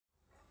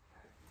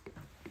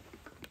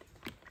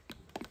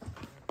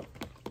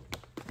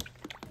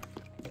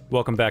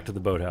Welcome back to the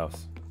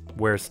boathouse,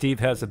 where Steve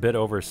has a bit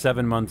over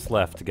 7 months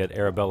left to get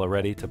Arabella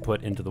ready to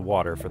put into the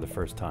water for the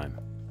first time.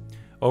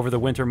 Over the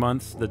winter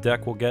months, the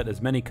deck will get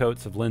as many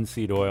coats of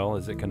linseed oil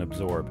as it can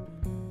absorb.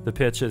 The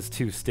pitch is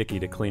too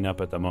sticky to clean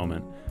up at the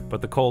moment, but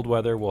the cold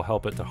weather will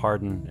help it to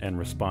harden and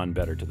respond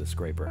better to the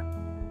scraper.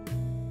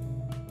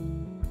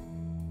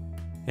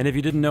 And if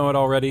you didn't know it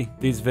already,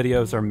 these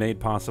videos are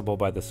made possible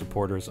by the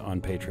supporters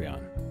on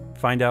Patreon.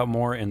 Find out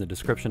more in the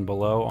description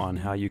below on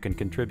how you can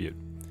contribute.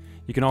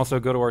 You can also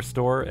go to our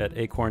store at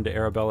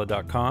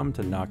acorntoarabella.com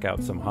to knock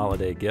out some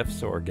holiday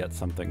gifts or get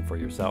something for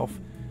yourself,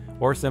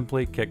 or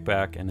simply kick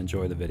back and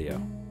enjoy the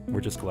video. We're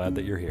just glad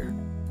that you're here.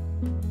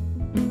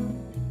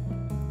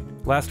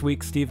 Last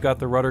week, Steve got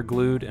the rudder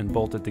glued and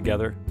bolted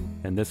together,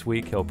 and this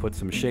week he'll put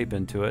some shape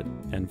into it,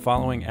 and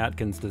following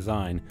Atkin's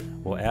design,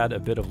 we'll add a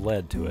bit of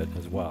lead to it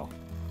as well.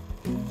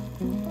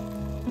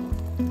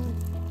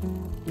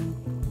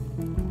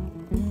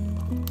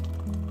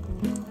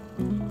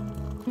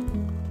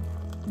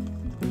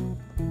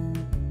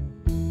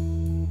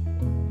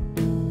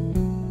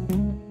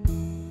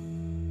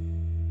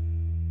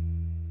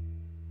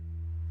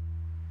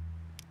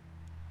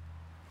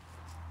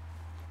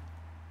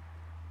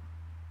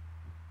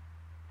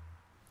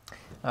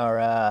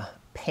 Our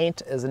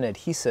paint as an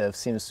adhesive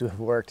seems to have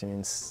worked, and you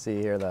can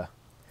see here the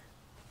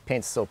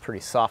paint's still pretty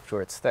soft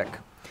where it's thick.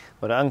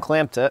 But I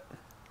unclamped it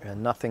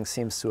and nothing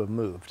seems to have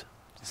moved.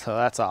 So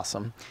that's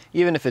awesome.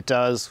 Even if it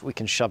does, we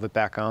can shove it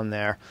back on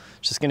there.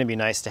 It's just gonna be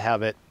nice to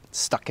have it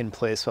stuck in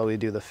place while we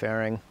do the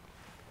fairing.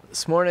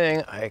 This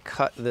morning I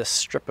cut this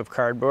strip of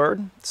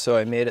cardboard, so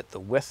I made it the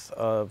width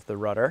of the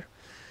rudder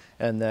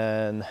and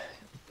then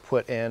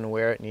put in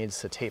where it needs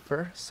to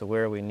taper. So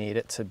where we need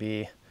it to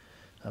be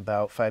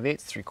about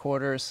 5/8,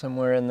 3/4,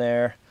 somewhere in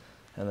there.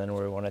 And then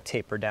we want to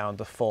taper down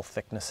to full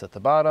thickness at the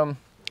bottom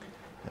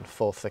and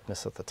full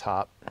thickness at the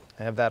top.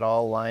 I have that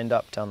all lined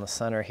up down the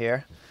center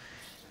here.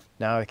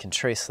 Now I can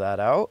trace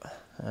that out,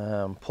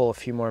 pull a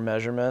few more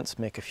measurements,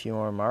 make a few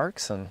more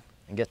marks, and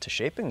get to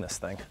shaping this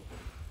thing.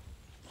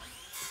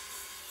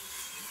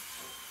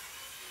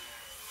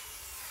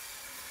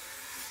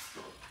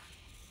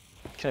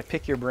 Can I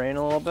pick your brain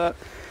a little bit?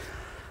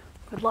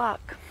 Good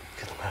luck.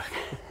 Good luck.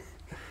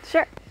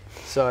 Sure.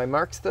 So I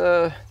marked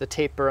the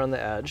taper on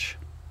the edge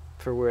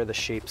for where the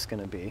shape's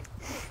gonna be.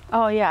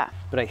 Oh yeah.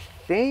 But I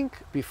think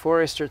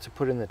before I start to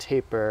put in the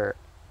taper,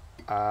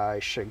 I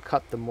should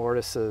cut the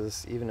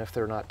mortises, even if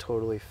they're not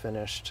totally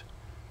finished,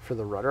 for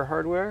the rudder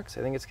hardware, because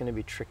I think it's gonna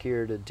be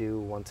trickier to do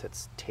once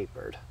it's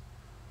tapered.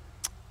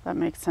 That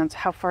makes sense.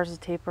 How far does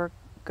the taper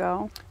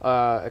go?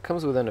 It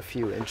comes within a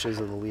few inches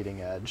of the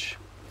leading edge.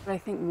 But I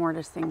think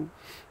mortising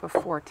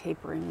before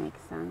tapering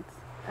makes sense.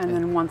 And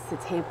then once the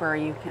taper,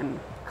 you can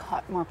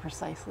cut more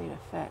precisely to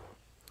fit.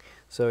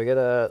 So we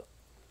gotta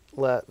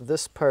let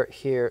this part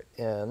here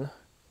in.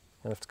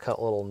 I have to cut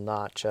a little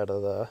notch out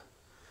of the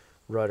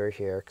rudder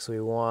here because we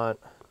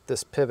want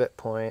this pivot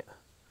point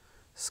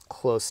as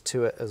close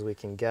to it as we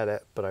can get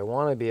it, but I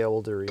want to be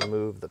able to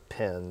remove the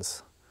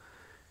pins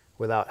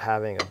without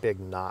having a big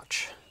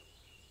notch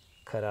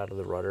cut out of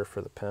the rudder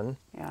for the pin.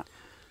 Yeah.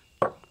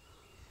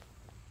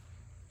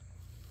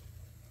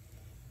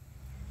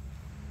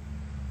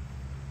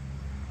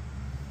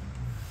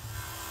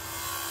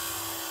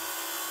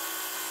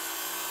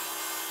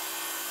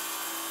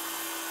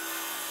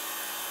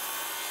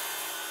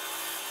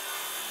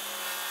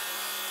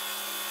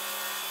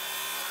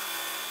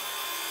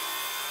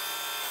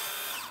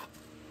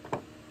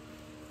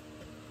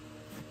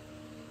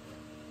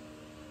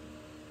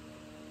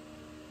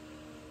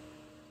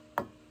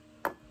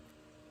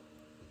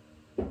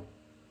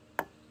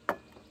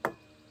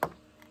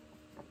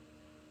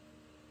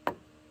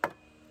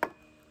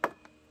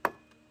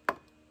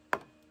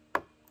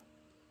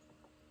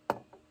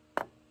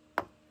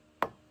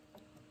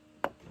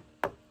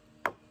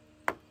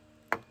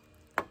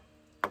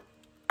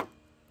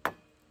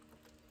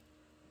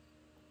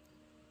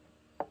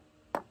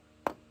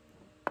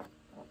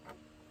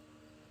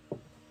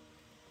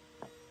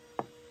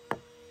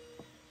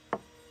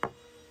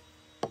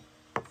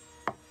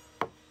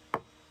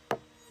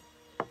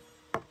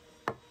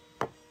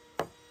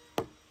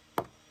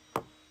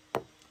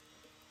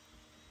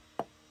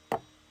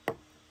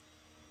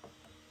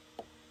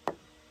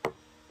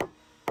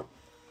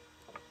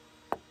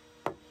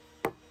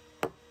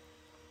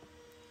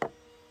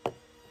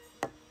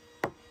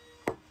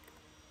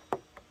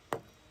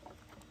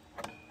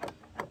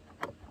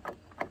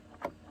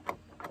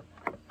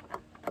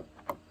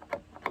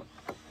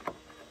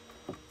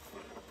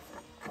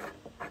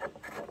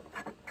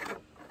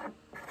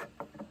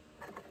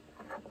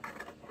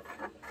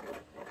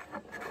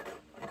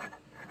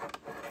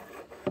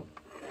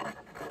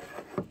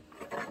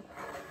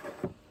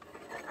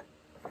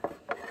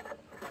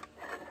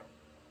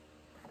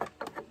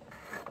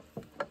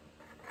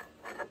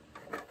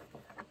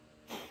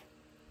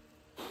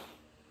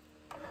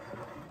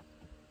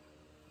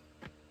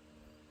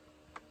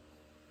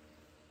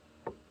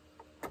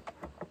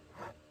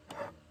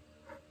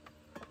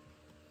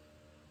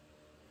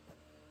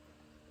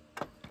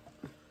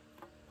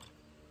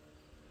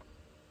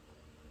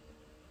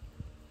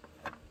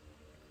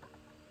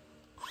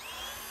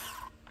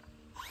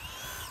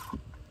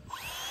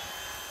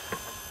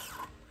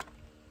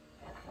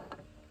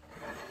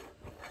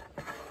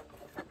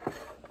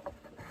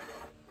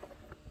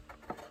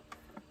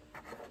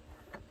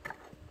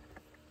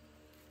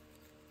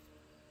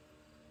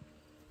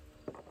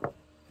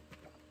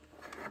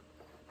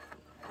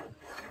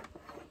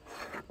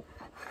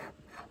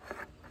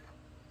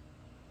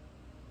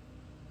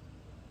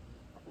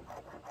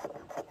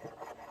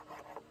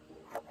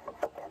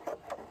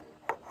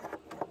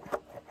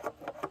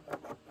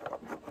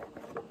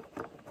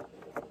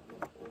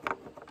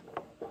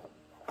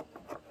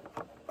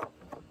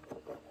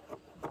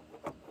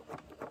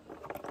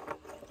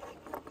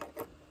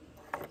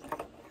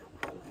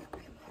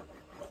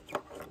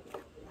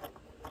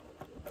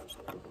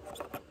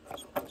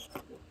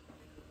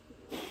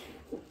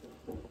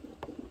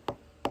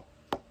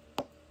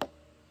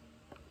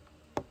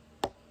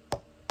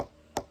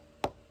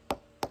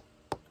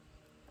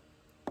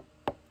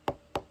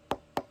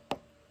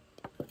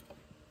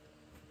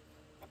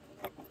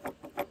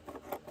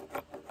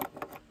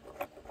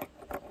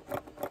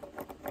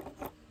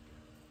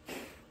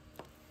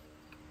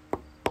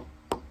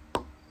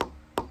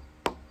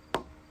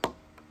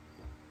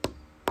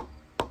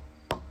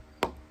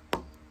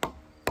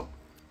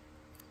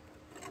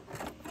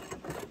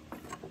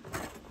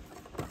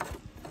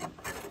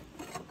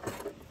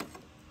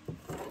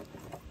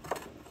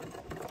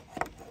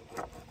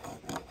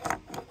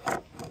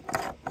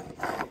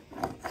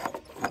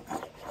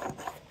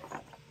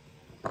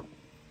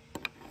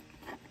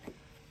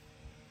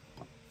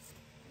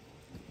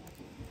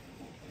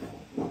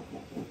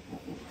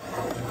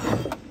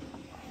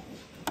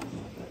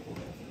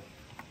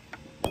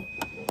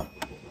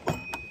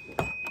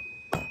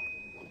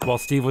 While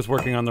Steve was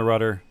working on the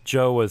rudder,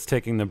 Joe was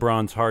taking the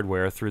bronze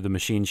hardware through the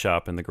machine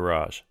shop in the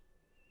garage.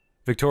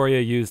 Victoria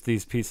used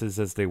these pieces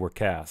as they were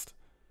cast.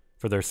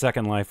 For their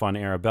second life on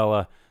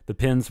Arabella, the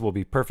pins will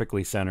be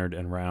perfectly centered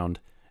and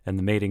round, and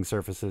the mating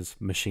surfaces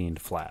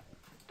machined flat.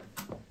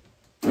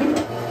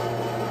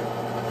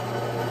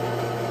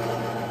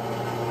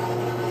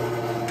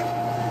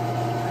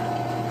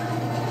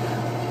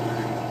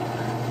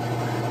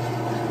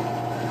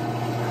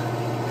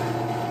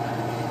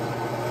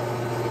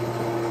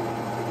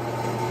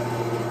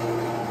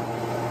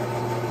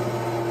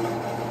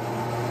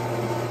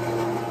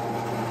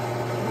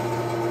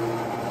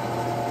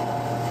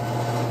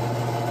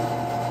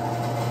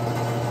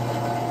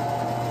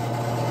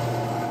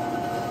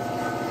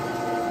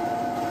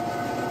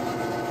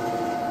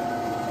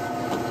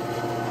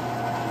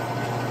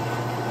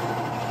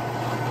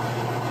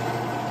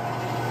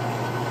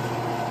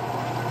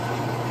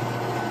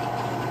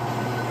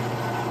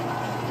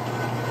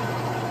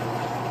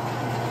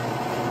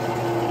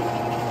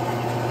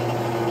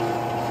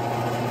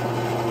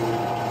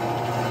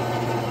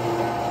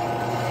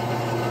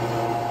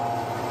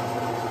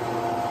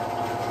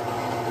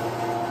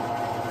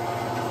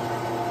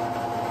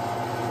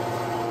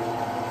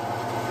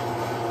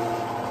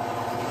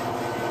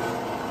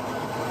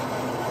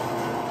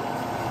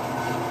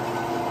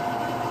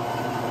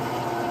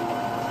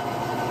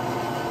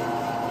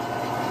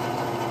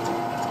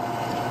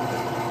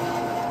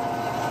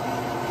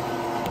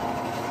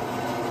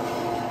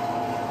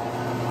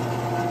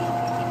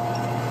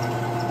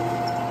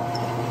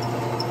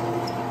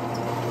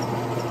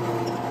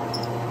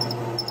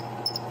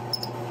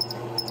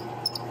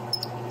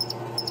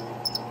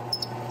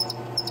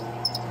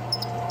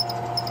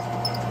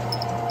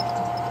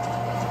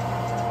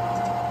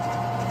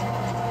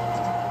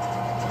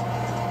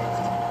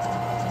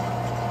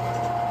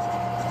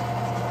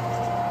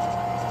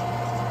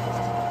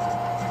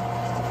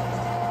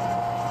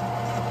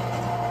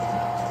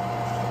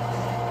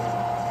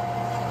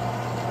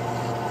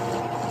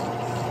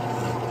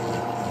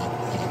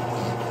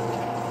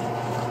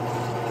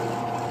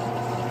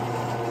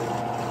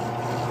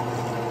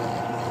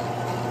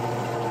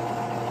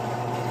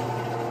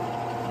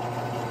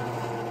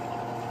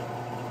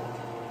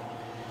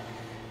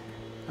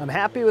 I'm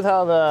happy with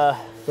how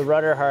the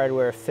rudder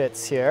hardware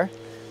fits here.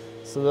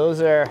 So those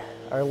are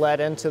let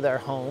into their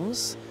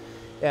homes.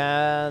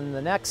 And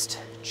the next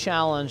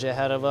challenge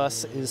ahead of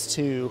us is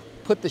to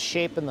put the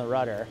shape in the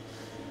rudder.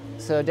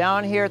 So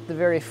down here at the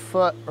very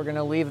foot, we're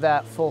gonna leave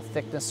that full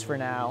thickness for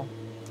now.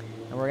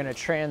 And we're gonna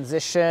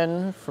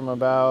transition from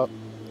about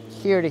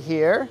here to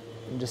here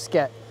and just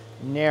get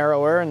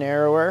narrower and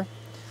narrower.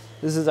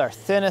 This is our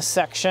thinnest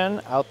section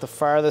out the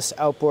farthest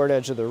outboard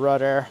edge of the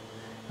rudder.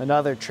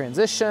 Another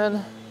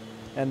transition,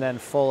 and then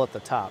full at the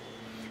top.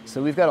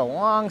 So we've got a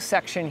long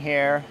section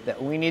here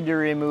that we need to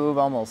remove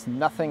almost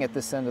nothing at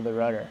this end of the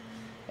rudder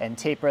and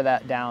taper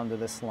that down to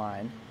this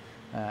line.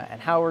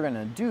 And how we're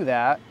gonna do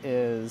that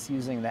is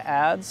using the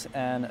adze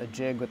and a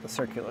jig with the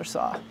circular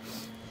saw.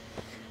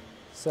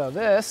 So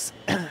this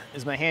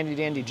is my handy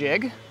dandy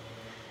jig.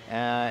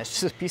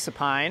 It's just a piece of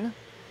pine,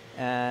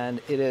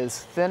 and it is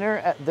thinner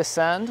at this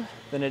end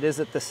than it is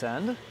at this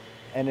end,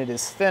 and it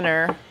is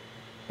thinner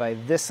by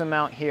this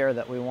amount here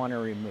that we want to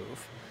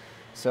remove.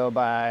 So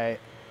by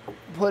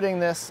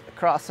putting this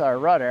across our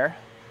rudder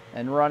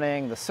and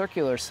running the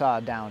circular saw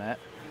down it,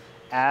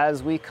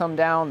 as we come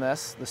down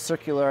this, the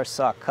circular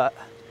saw cut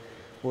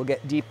will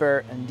get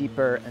deeper and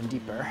deeper and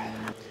deeper.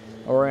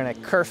 And we're gonna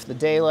kerf the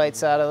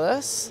daylights out of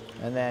this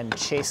and then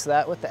chase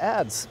that with the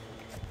adze.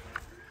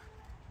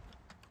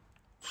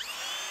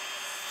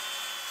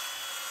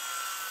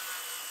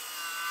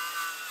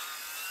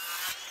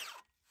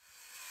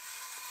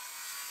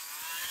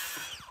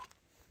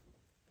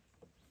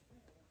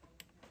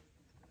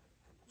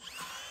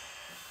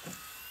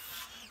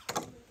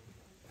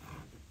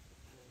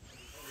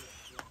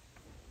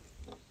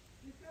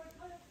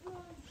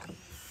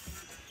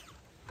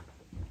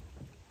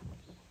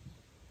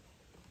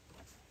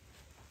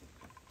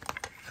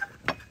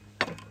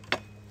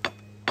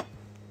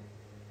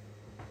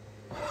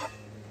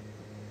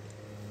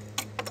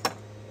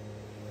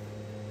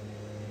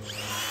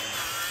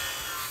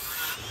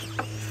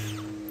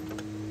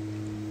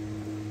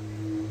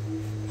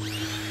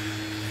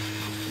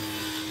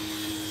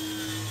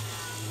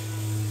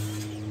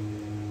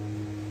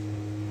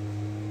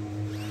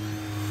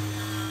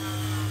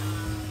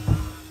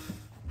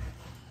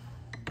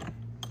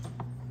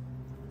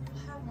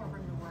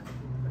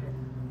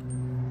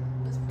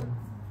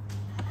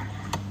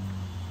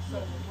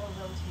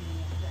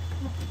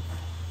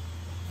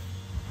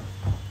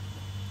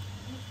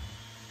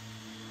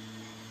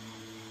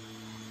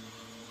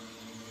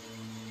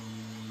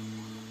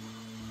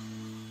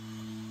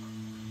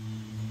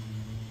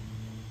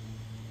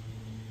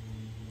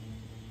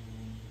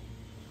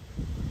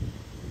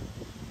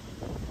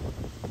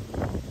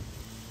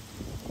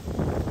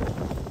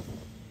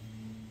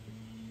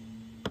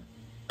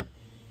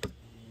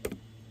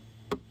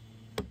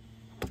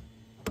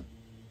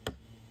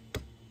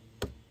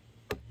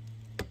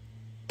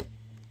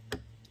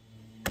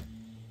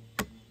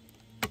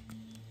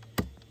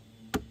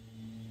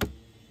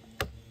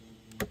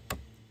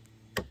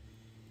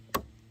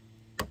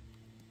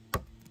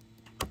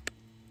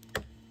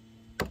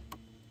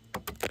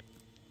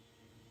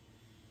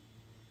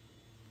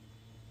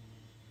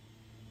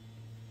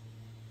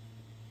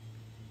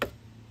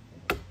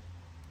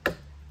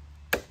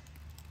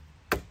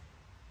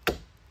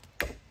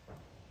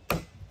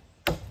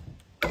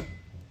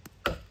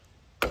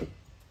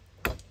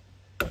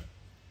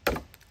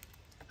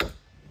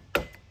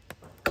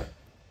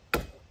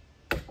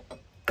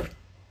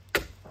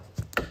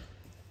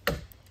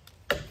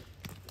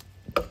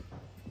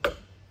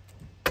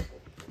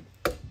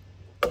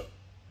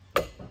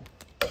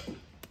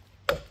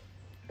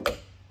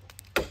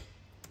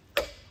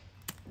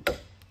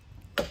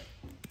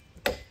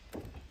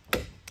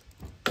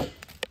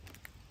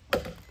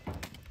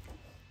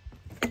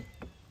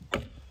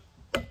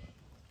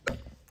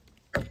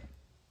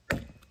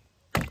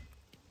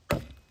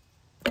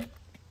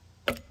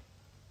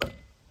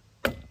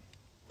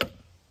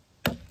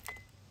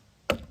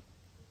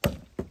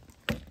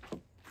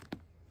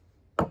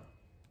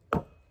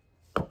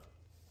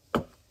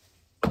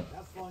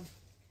 tough one.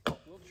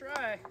 We'll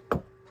try.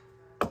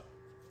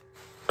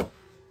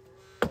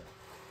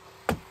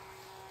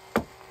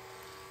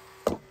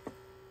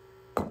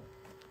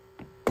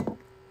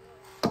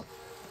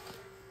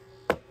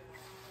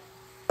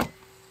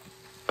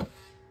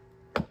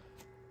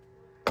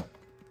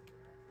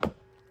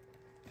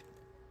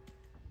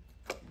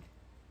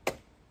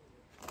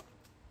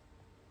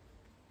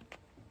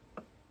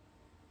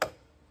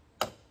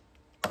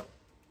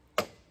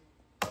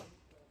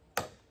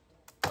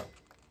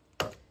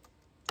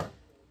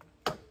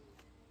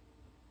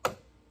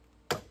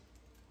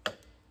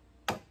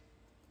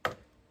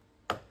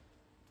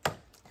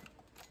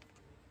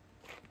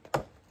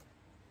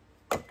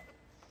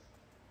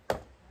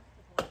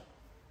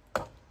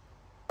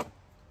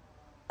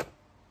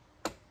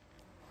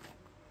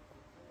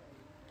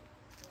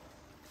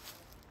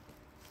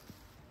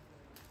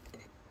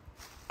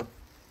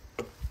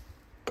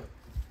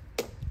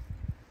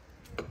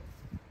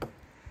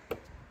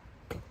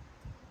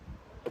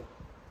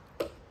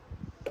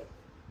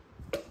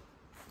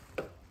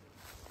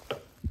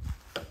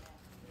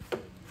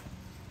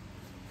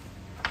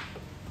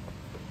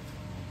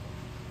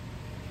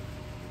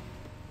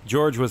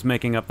 George was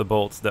making up the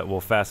bolts that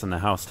will fasten the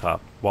housetop,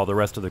 while the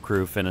rest of the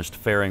crew finished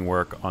fairing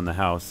work on the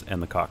house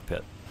and the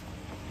cockpit.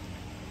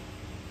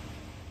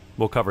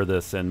 We'll cover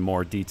this in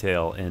more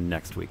detail in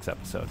next week's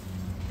episode.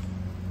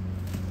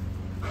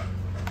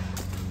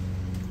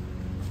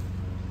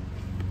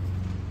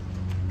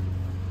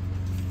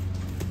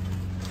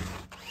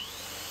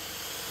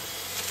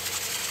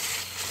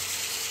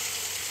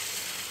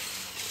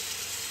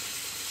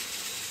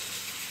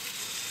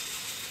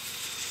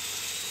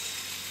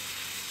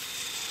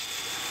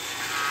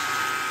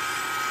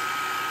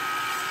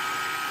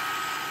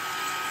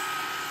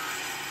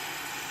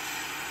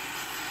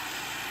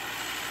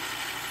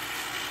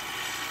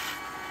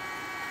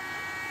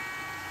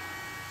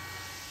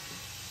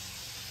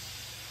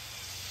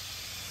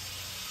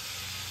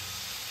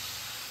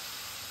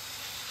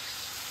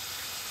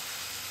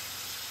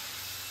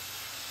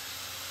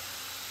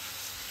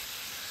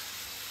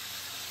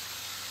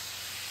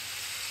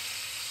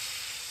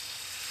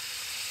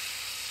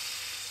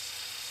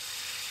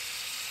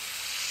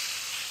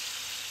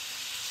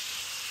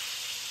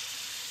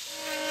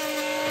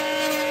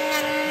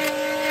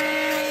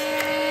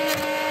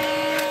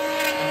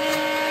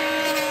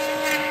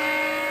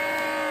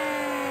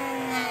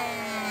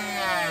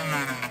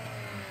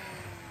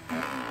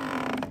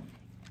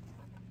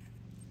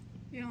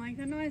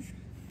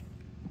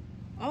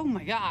 Oh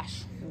my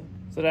gosh.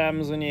 That's what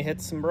happens when you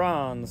hit some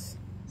bronze.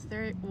 So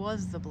there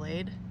was the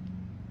blade.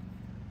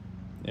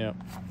 Yeah.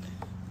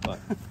 But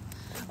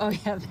Oh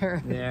yeah,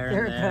 there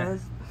it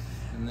goes.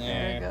 And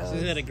There it goes. So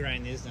we gotta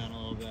grind these down a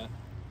little bit.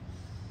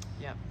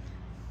 Yep.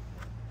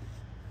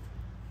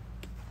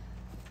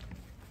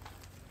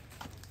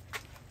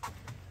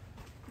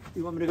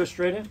 you want me to go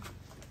straight in?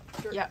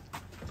 Yep.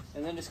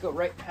 And then just go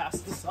right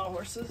past the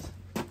sawhorses.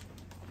 Keep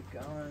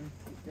going,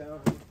 keep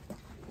going.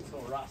 So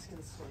Ross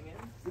can swing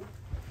in.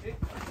 Okay.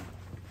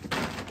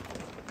 And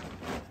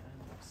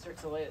start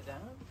to lay it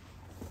down.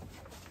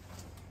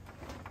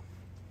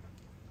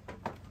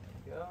 There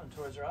you go, and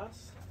towards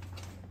Ross.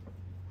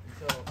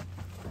 Until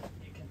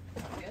you can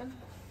tuck in.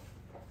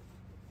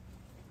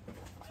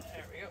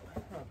 There we go.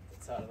 Oh,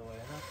 it's out of the way,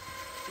 huh?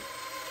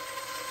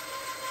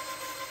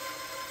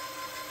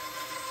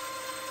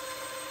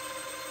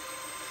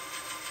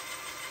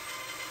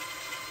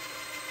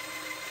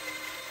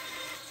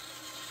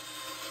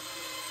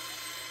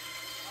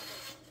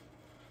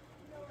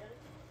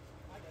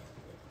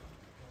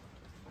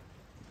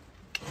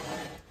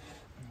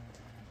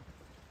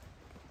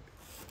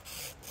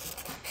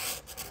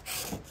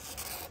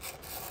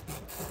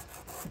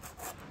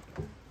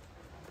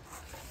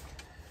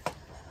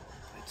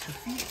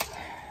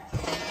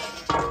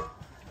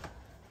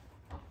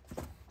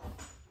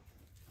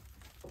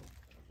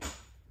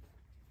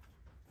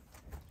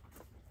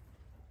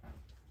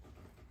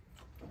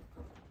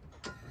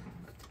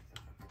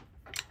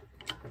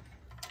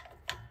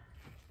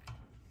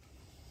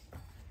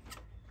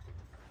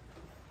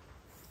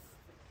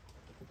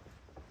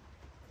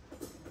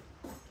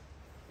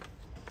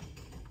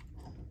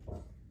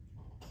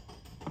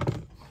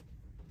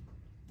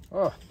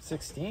 Oh,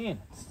 16.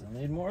 Still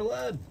need more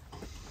lead.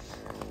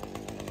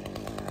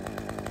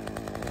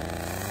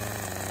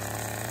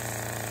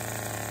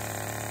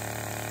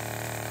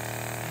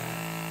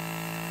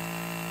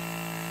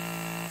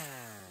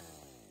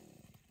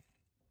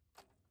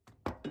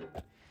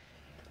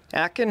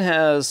 Atkin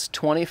has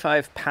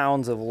 25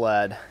 pounds of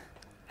lead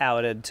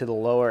outed to the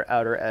lower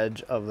outer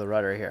edge of the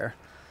rudder here.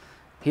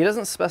 He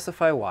doesn't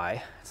specify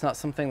why. It's not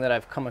something that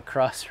I've come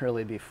across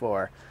really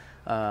before,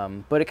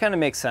 but it kind of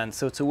makes sense.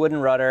 So it's a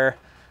wooden rudder.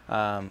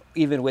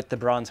 Even with the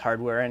bronze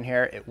hardware in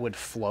here, it would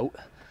float.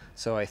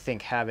 So I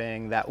think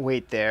having that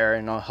weight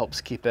there helps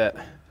keep it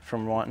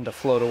from wanting to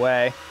float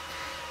away.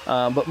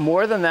 But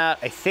more than that,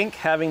 I think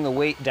having the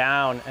weight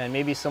down, and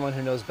maybe someone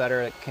who knows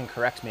better can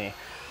correct me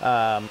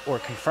or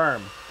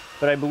confirm,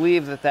 but I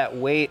believe that that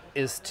weight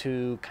is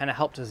to kind of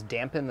help just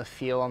dampen the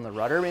feel on the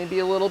rudder maybe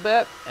a little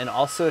bit. And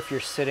also if you're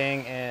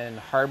sitting in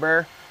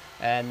harbor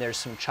and there's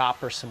some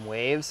chop or some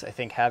waves, I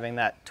think having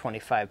that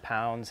 25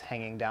 pounds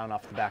hanging down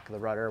off the back of the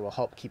rudder will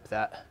help keep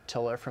that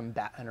tiller from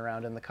batting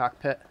around in the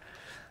cockpit.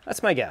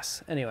 That's my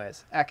guess.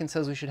 Anyways, Atkin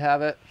says we should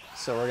have it,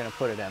 so we're gonna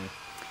put it in.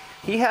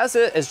 He has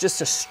it as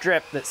just a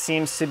strip that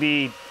seems to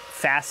be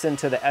fastened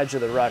to the edge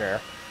of the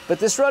rudder, but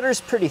this rudder's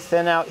pretty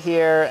thin out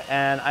here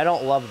and I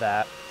don't love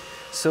that.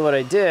 So what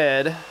I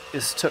did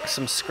is took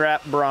some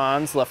scrap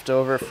bronze left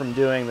over from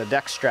doing the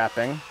deck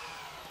strapping,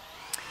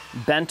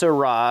 bent a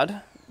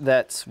rod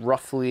that's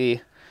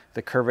roughly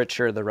the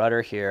curvature of the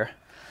rudder here,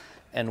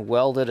 and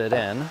welded it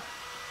in.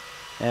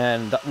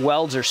 And the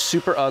welds are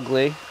super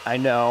ugly, I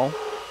know.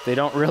 They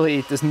don't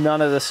really,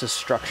 none of this is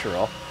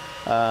structural.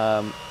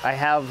 I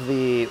have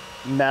the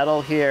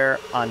metal here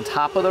on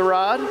top of the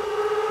rod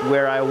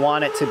where I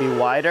want it to be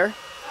wider,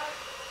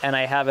 and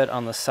I have it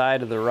on the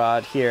side of the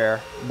rod here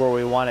where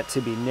we want it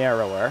to be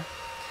narrower.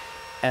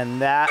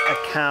 And that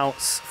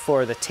accounts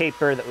for the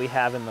taper that we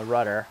have in the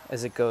rudder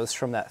as it goes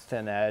from that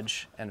thin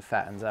edge and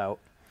fattens out.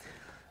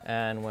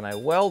 And when I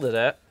welded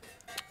it,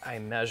 I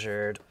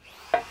measured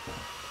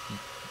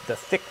the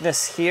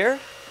thickness here,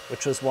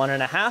 which was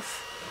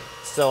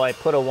 1.5. So I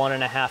put a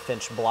 1.5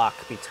 inch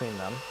block between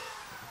them.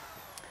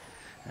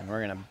 And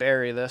we're gonna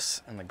bury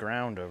this in the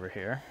ground over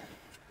here.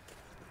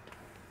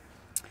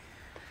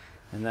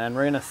 And then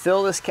we're gonna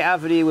fill this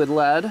cavity with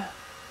lead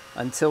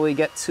until we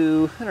get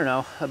to, I don't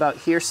know, about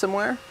here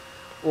somewhere,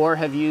 or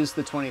have used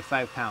the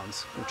 25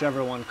 pounds,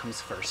 whichever one comes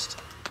first.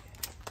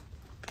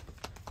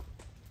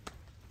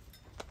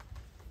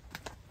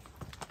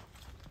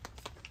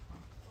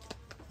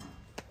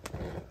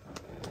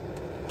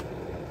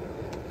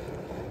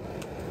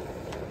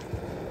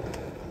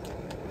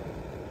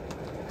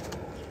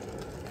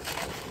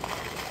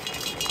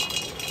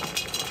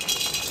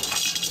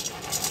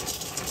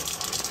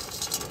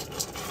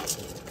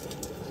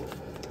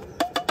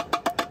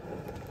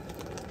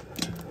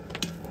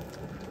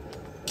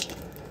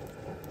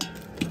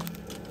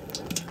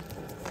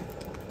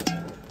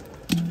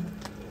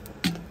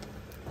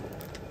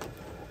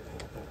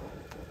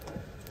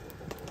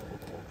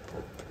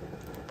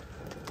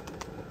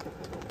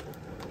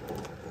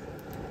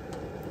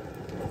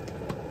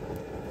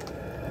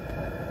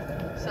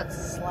 So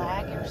it's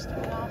slag you're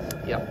stewing off?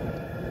 Yep.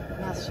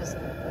 And that's just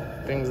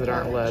Things that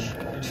aren't lead.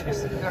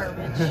 just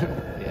garbage.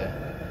 Yeah.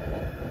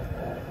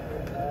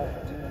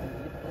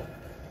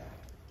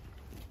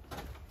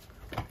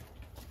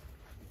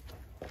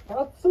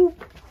 Hot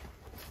soup.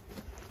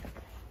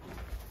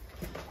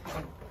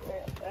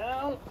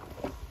 Down.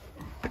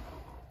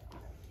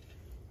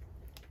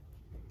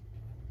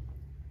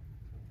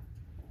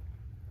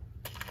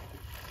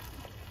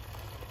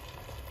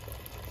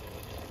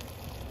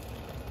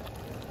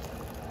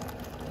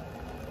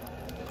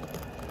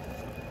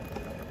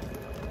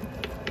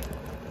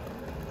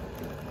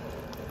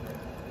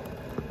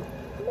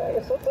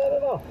 It's not bad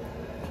at all.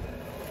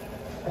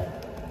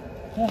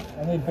 Yeah,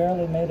 and we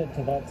barely made it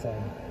to that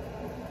side.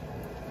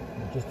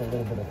 Just a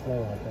little bit of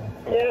flow out there.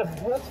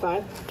 Yeah, well, that's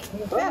fine.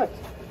 Perfect.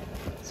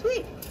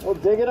 Sweet. We'll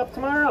dig it up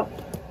tomorrow.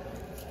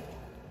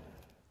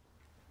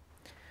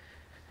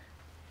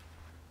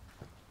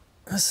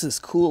 This is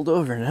cooled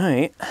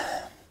overnight.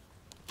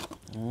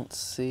 Let's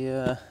see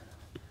if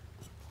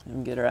we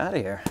can get her out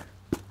of here.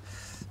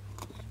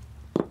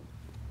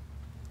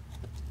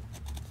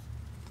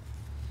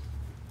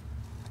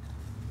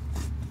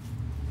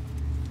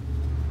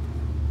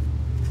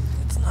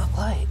 It's not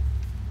light.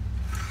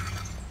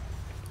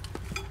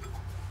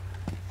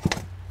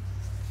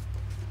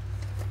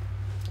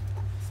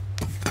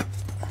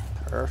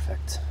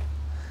 Perfect.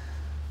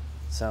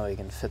 So we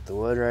can fit the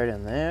wood right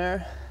in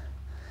there.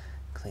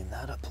 Clean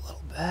that up a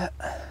little bit.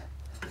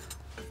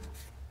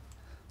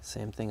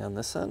 Same thing on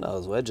this end. Oh,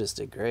 those wedges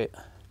did great.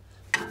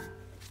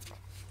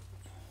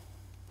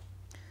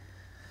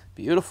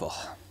 Beautiful.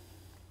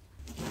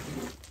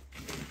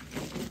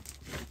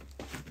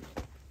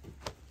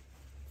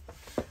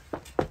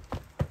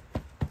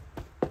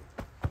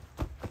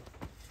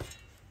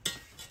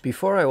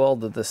 Before I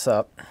welded this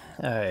up,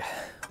 I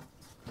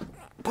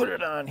put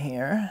it on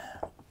here,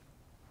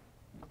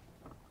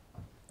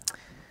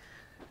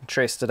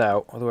 traced it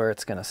out with where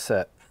it's going to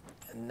sit.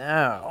 And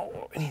now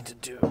what we need to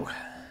do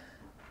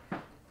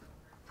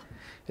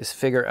is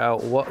figure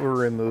out what we're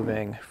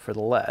removing for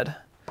the lead.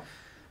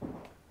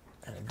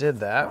 And I did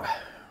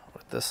that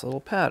with this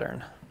little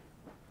pattern.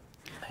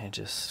 I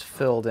just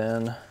filled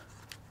in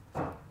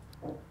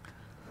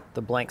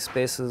the blank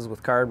spaces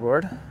with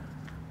cardboard.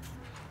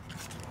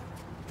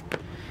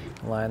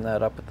 Line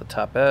that up at the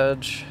top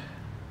edge.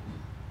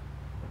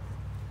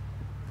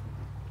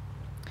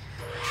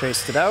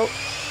 Traced it out,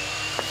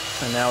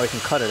 and now we can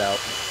cut it out.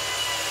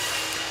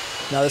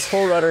 Now this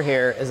whole rudder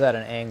here is at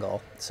an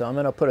angle, so I'm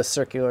gonna put a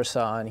circular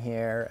saw in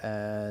here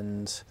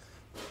and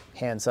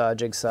handsaw,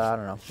 jigsaw, I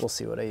don't know, we'll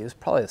see what I use.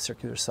 Probably a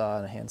circular saw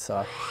and a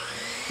handsaw.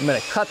 I'm gonna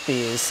cut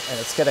these, and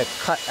it's gonna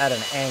cut at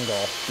an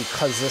angle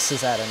because this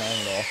is at an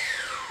angle.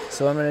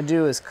 So what I'm going to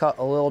do is cut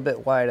a little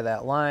bit wide of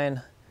that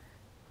line,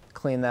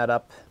 clean that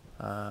up,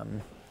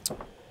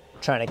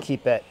 trying to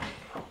keep it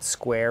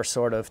square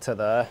sort of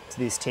to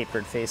these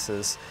tapered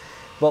faces.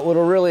 But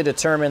what'll really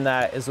determine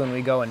that is when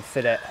we go and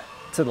fit it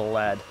to the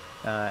lead,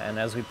 and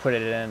as we put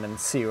it in and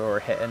see where we're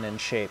hitting in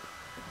shape,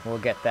 we'll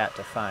get that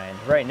defined.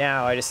 Right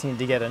now I just need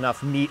to get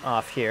enough meat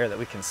off here that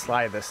we can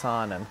slide this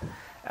on and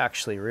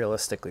actually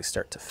realistically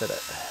start to fit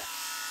it.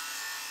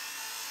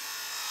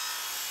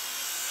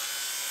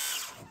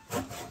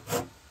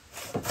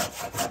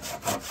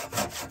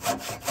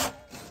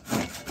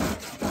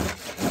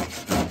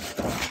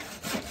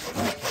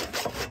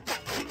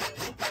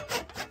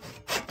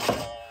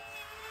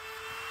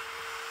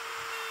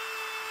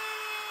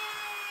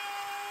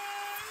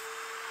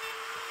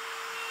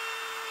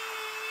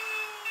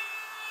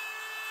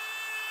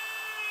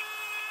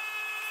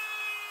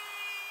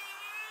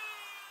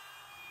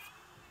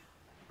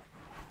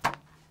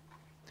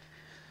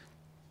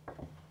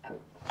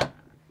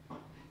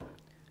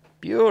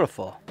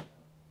 Beautiful.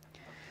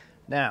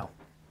 Now,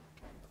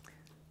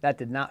 that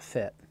did not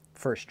fit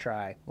first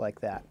try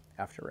like that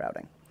after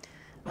routing.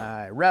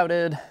 I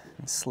routed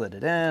and slid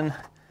it in,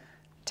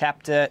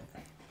 tapped it,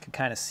 could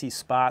kind of see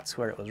spots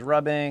where it was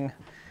rubbing,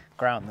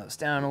 ground those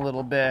down a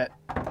little bit,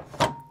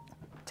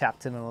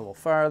 tapped it a little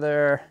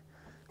farther,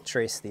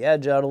 traced the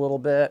edge out a little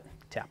bit,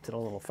 tapped it a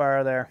little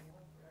farther.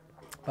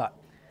 But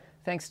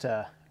thanks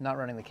to not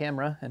running the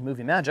camera and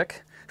movie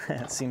magic,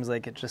 it seems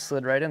like it just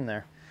slid right in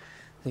there.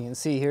 So you can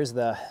see here's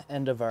the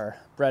end of our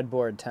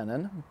breadboard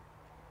tenon.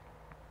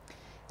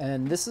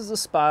 And this is a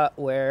spot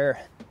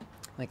where,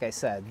 like I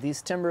said,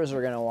 these timbers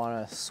are going to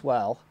want to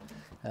swell,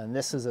 and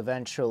this is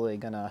eventually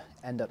going to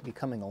end up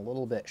becoming a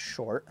little bit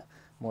short,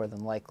 more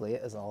than likely,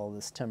 as all of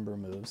this timber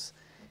moves.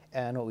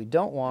 And what we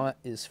don't want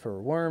is for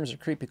worms or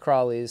creepy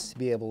crawlies to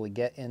be able to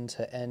get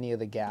into any of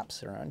the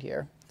gaps around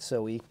here.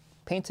 So we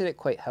painted it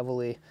quite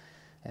heavily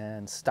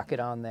and stuck it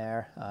on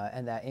there,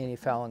 and that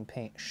anti-fouling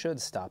paint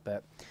should stop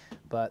it.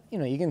 But you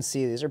know, you can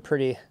see these are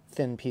pretty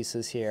thin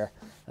pieces here,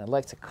 and I'd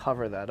like to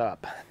cover that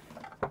up.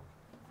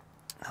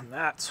 And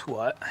that's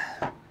what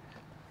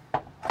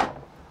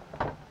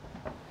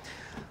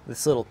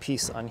this little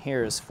piece on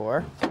here is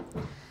for.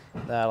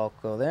 That'll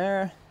go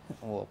there.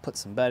 We'll put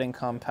some bedding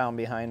compound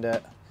behind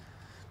it,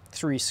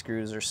 3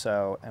 screws or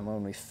so, and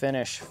when we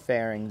finish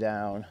fairing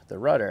down the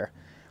rudder,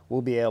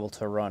 we'll be able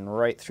to run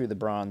right through the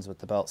bronze with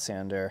the belt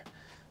sander,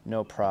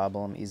 no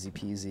problem, easy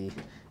peasy,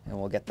 and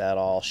we'll get that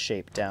all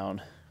shaped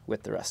down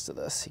with the rest of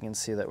this. You can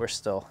see that we're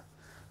still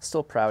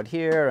proud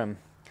here, and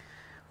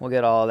we'll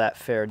get all of that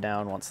faired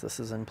down once this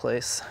is in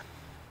place.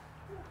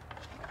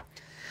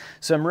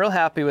 So I'm real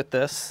happy with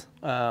this.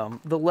 The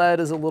lead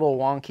is a little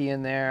wonky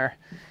in there,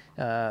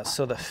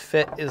 so the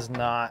fit is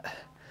not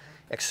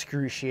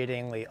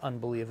excruciatingly,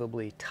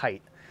 unbelievably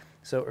tight.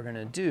 So what we're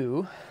gonna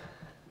do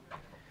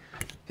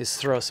is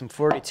throw some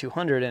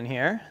 4200 in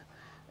here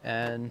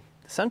and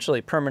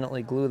essentially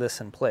permanently glue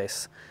this in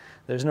place.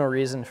 There's no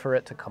reason for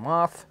it to come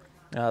off.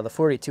 The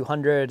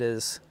 4200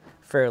 is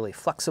fairly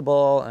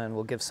flexible and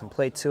we'll give some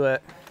play to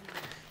it.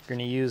 We're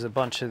gonna use a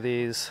bunch of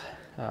these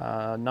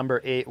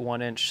number 8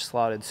 1-inch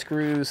slotted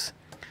screws.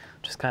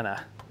 Just kind of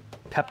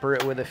pepper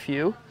it with a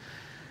few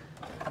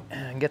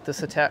and get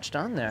this attached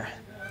on there.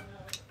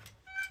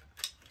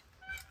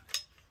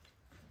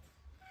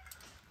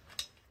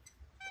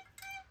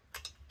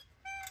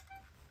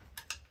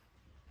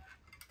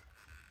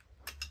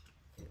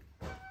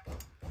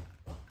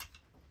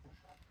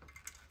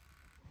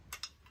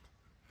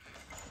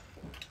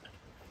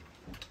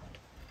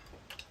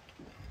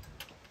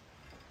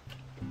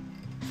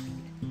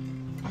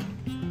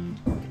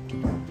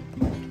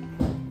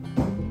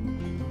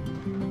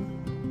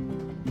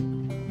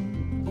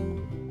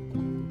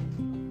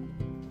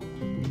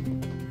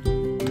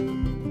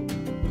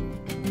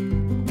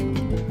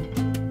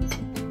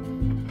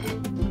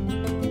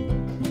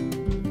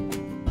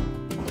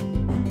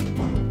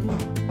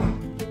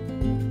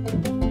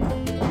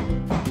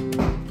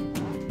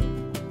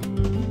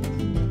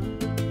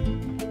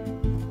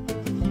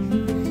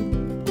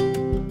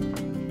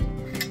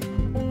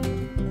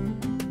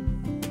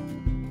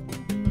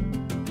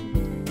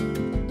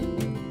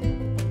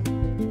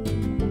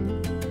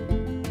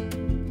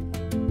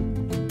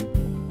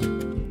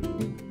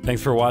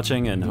 Thanks for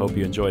watching and hope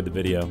you enjoyed the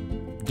video.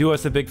 Do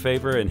us a big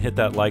favor and hit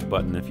that like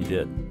button if you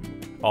did.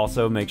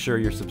 Also, make sure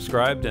you're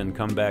subscribed and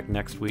come back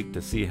next week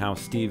to see how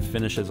Steve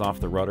finishes off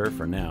the rudder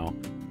for now.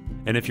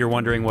 And if you're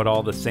wondering what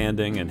all the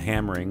sanding and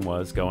hammering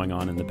was going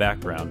on in the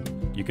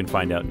background, you can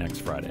find out next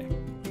Friday.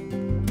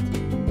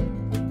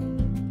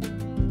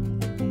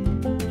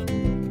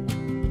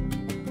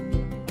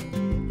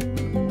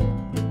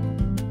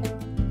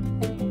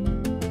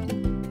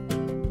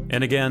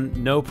 And again,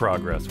 no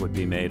progress would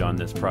be made on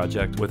this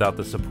project without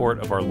the support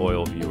of our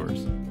loyal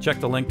viewers.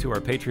 Check the link to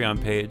our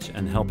Patreon page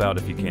and help out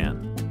if you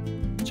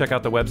can. Check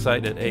out the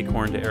website at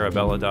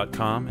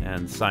acorn-to-arabella.com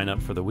and sign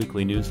up for the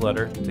weekly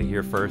newsletter to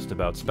hear first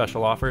about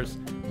special offers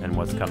and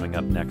what's coming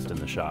up next in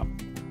the shop.